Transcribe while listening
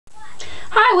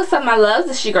Hi, what's up my loves?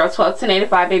 It's your girl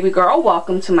 121085 baby girl.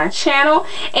 Welcome to my channel.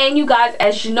 And you guys,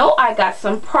 as you know, I got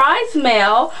some prize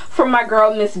mail from my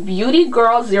girl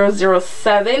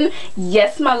MSBEAUTYGIRL007.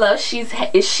 Yes my love, she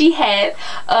had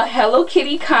a Hello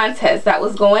Kitty contest that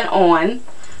was going on.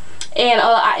 And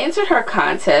I entered her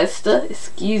contest.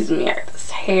 Excuse me, I got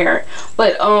this hair.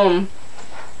 But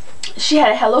she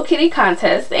had a Hello Kitty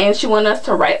contest and she wanted us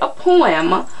to write a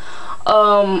poem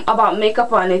about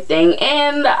makeup or anything,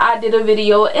 and I did a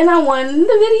video and I won the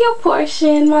video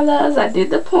portion, my loves. I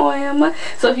did the poem,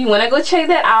 so if you want to go check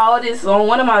that out, it's on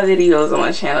one of my videos on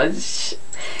my channel. Its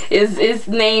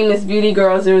name is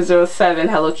MSBEAUTYGIRL007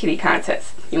 Hello Kitty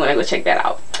contest. You want to go check that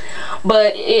out.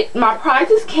 But my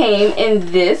prizes came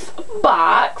in this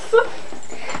box.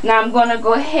 Now I'm going to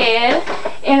go ahead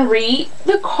and read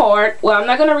the card. Well, I'm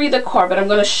not going to read the card, but I'm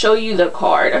going to show you the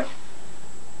card.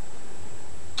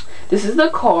 This is the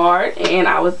card, and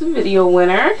I was the video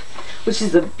winner, which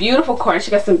is a beautiful card.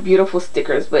 She got some beautiful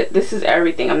stickers, but this is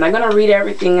everything. I'm not going to read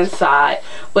everything inside,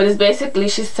 but it's basically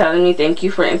she's telling me thank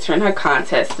you for entering her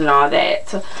contest and all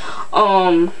that.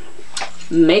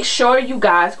 Make sure you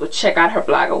guys go check out her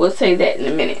blog. I will say that in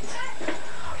a minute.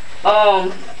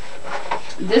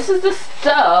 This is the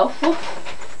stuff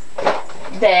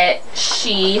that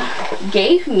she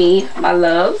gave me, my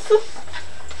loves.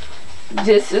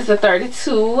 This is a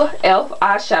 32 e.l.f.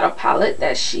 eyeshadow palette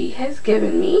that she has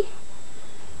given me.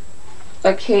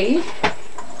 Okay.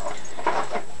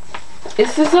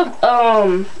 This is a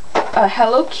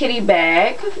Hello Kitty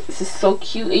bag. This is so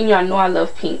cute, and y'all know I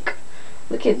love pink.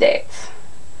 Look at that.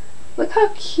 Look how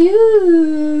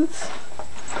cute.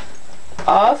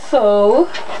 Also,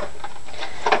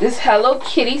 this Hello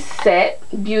Kitty set,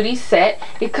 beauty set.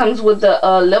 It comes with the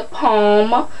lip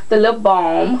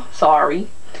balm, sorry.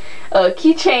 A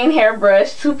keychain,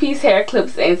 hairbrush, 2-piece hair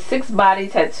clips, and 6 body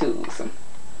tattoos.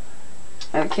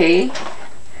 Okay.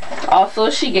 Also,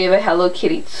 she gave a Hello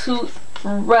Kitty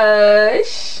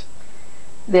toothbrush.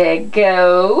 There you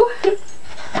go.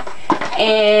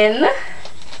 And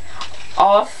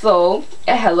also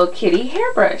a Hello Kitty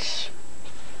hairbrush.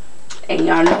 And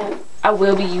y'all know I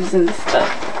will be using this stuff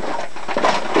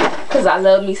because I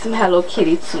love me some Hello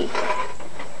Kitty too.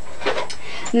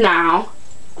 Now,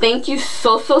 thank you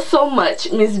so much,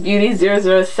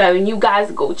 MSBEAUTY007. You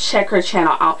guys go check her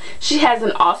channel out. She has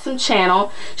an awesome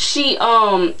channel. She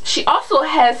also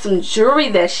has some jewelry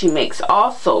that she makes.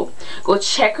 Also, go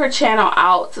check her channel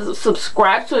out.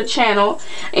 Subscribe to her channel,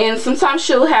 and sometimes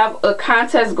she'll have a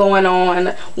contest going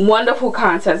on, wonderful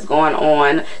contest going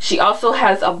on. She also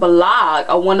has a blog,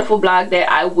 a wonderful blog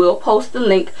that I will post the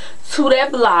link to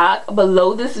that blog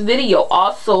below this video.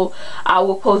 Also, I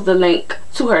will post the link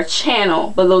to her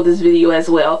channel below this video as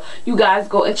well. You guys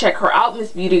go and check her out,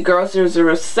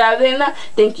 MSBEAUTYGIRL007.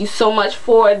 Thank you so much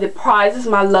for the prizes,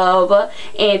 my love,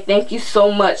 and thank you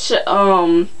so much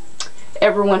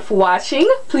everyone for watching.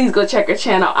 Please go check her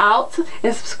channel out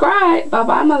and subscribe. Bye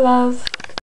bye my loves.